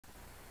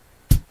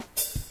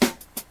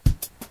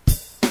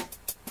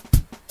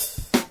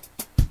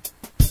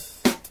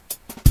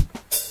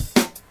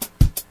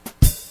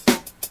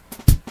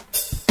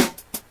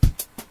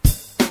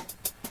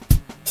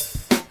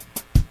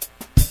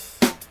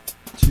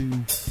2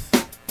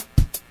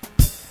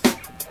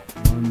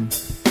 1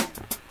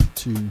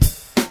 2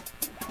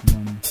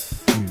 1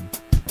 2.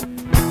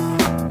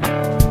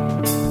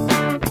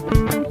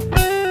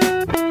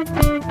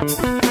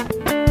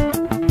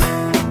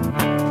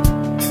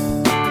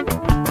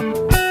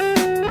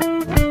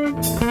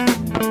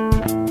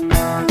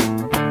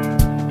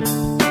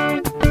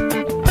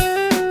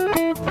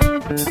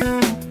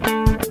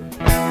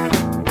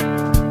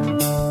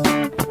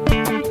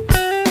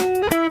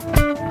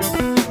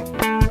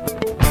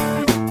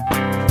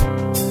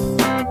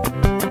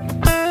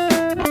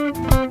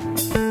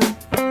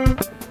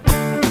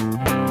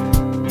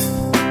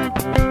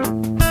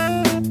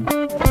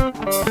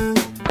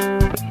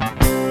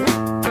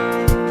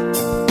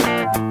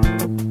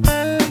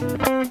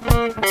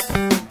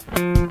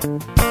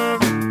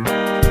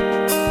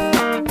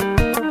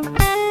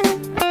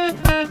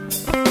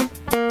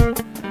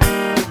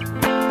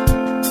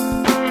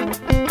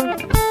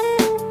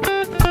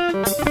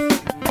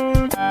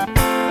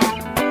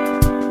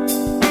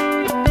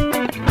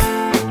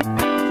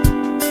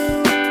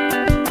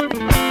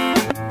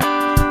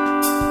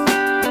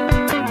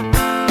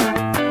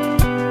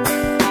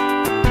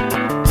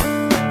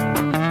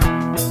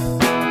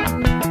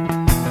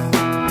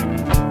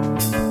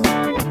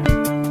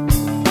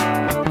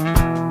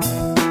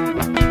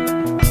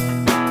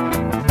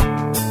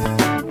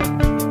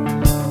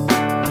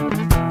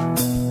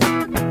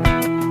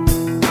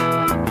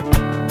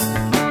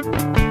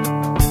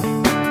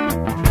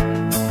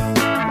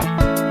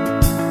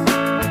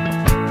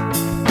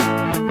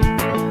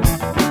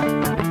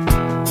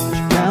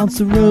 Counts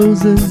the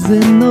roses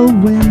in the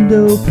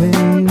window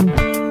pane,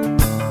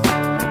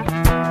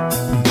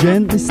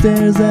 gently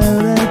stares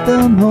out at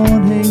the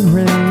morning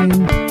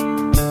rain.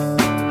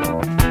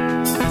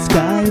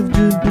 Sky of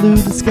deep blue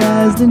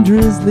disguised in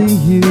drizzly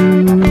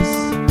hues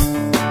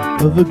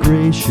of a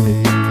grey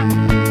shade.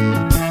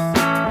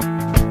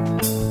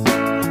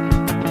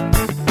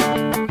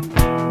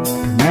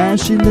 And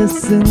as she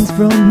listens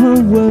from her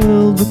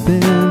world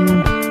within,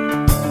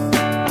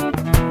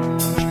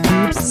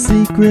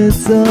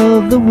 secrets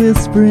of the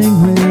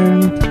whispering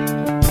wind.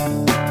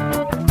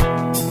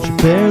 She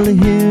barely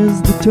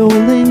hears the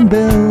tolling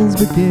bells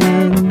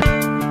begin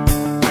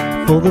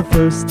for the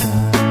first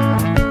time.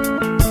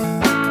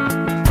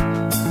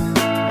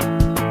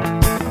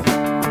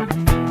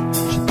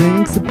 She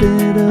thinks a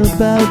bit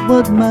about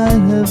what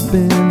might have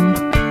been,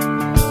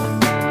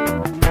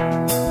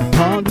 and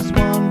ponders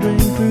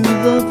wandering through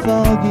the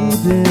foggy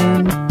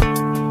din.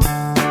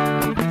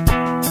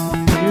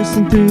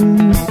 Piercing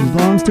through, she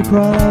longs to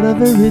crawl out of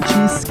her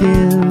itchy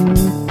skin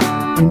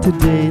into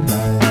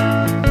daylight.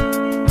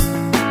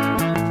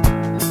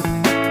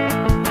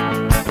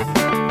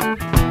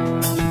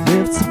 She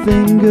lifts a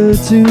finger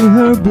to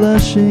her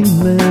blushing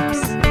lips,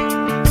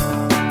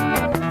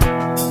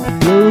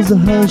 blows a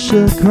hush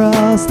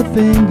across the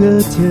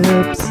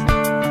fingertips.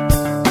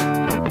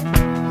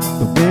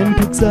 The wind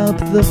picks up,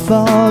 the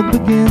fog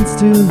begins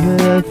to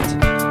lift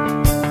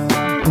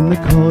in the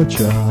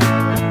courtyard.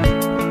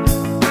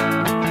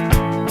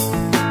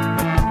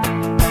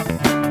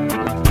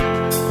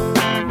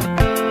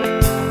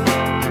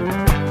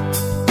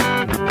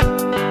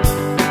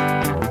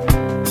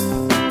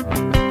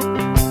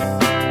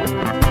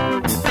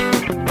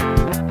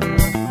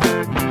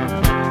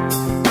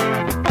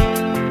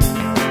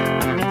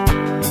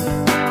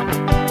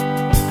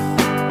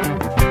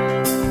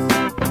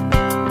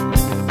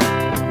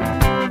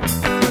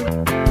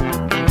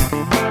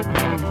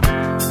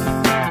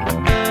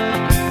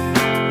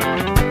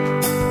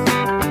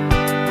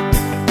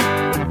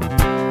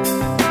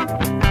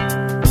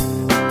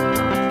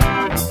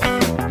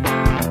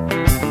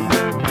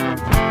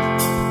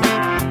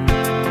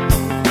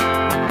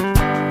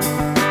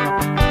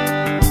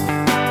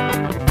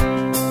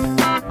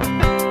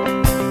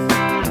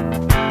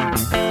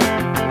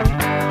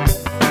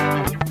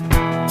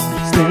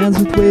 Stands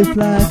with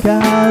waif-like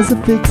eyes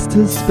affixed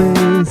to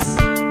space.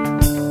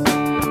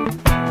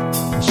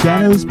 The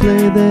shadows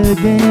play their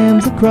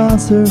games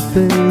across her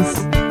face.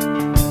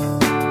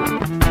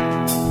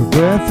 Her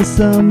breath, the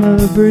summer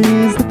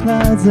breeze, the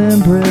clouds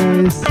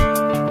embrace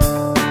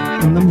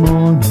in the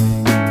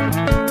morning.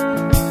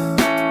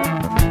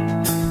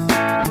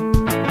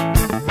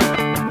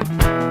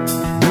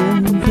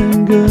 Wind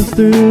fingers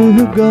through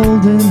her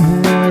golden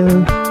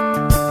hair,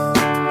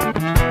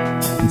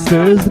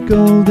 stirs the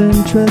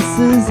golden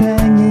tresses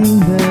hanging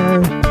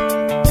there.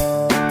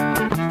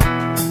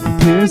 And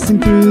piercing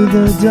through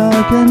the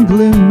dark and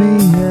gloomy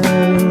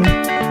air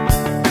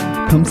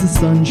comes the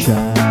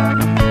sunshine.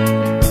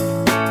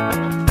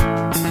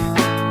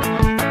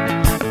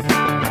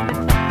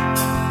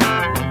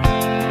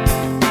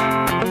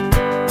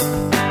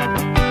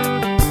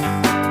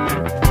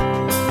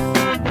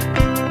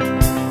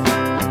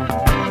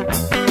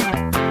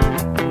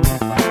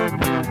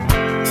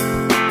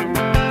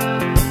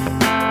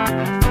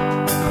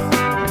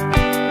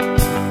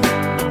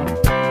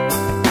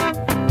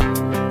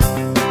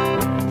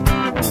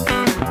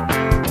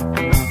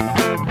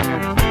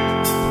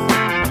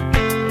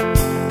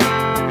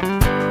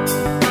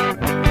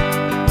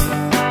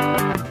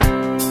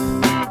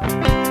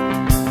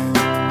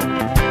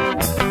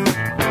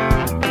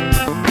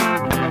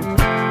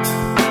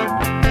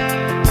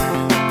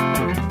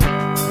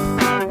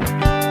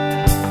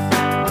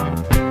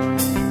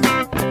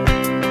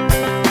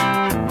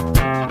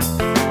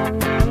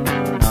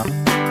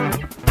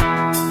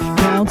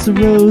 counts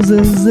the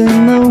roses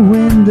in the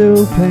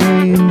window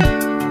pane.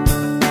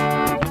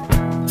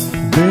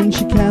 Then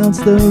she counts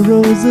the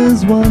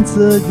roses once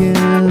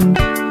again.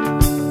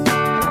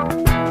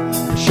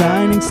 A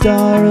shining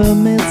star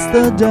amidst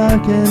the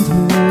darkened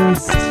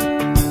mist.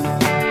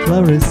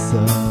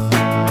 Clarissa,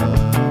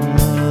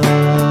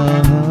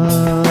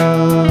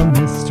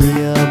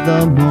 mystery of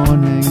the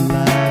morning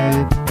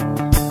light.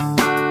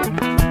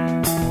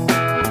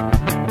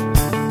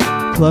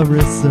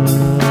 Clarissa,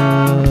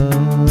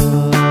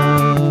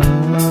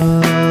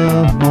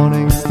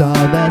 morning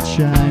star that's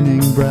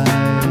shining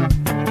bright.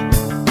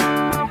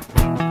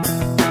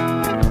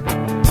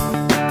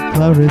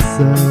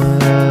 Clarissa,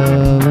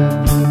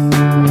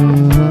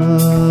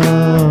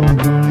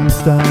 morning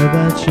star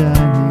that's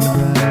shining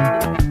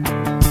bright.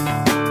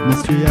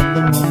 Mystery of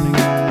the morning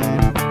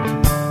light.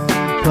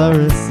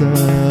 Clarissa,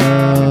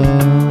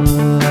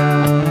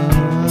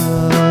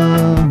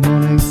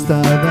 morning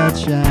star that's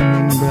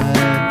shining bright.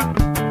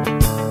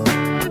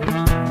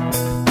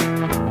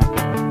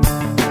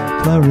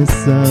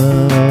 Clarissa,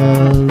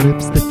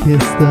 lips that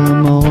kiss the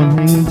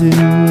morning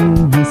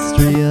dew.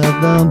 Mystery of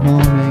the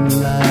morning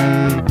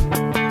light.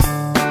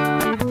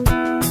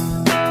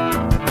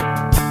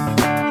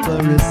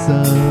 Clarissa,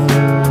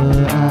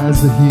 eyes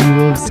the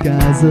hue of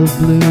skies of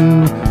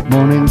blue.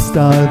 Morning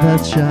star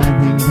that's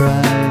shining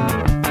bright.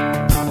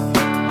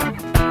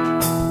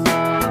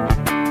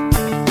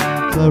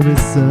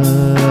 Clarissa,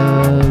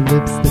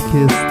 lips that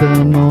kiss the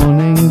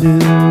morning dew.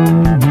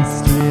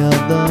 Mystery of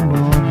the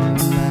morning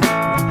light.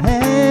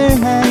 Hair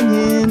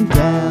hanging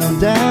down,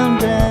 down,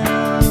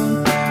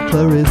 down.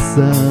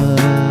 Clarissa,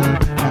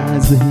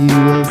 eyes the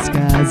hue of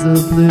skies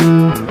of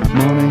blue.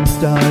 Morning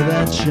star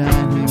that's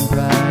shining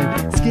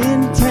bright.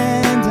 Skin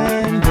tanned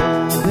and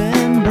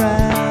golden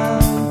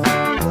brown.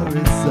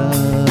 Clarissa,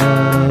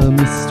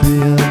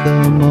 mystery of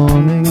the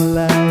morning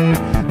light.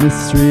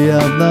 Mystery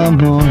of the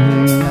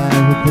morning light.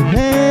 With the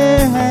hair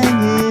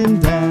hanging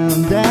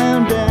down, down,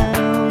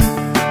 down.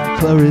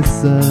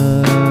 Clarissa,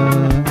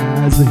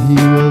 eyes the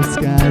hue of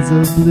skies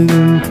of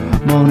blue.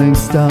 Morning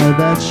star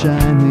that's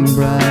shining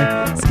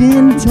bright.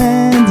 Skin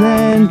tanned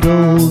and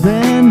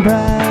golden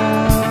brown.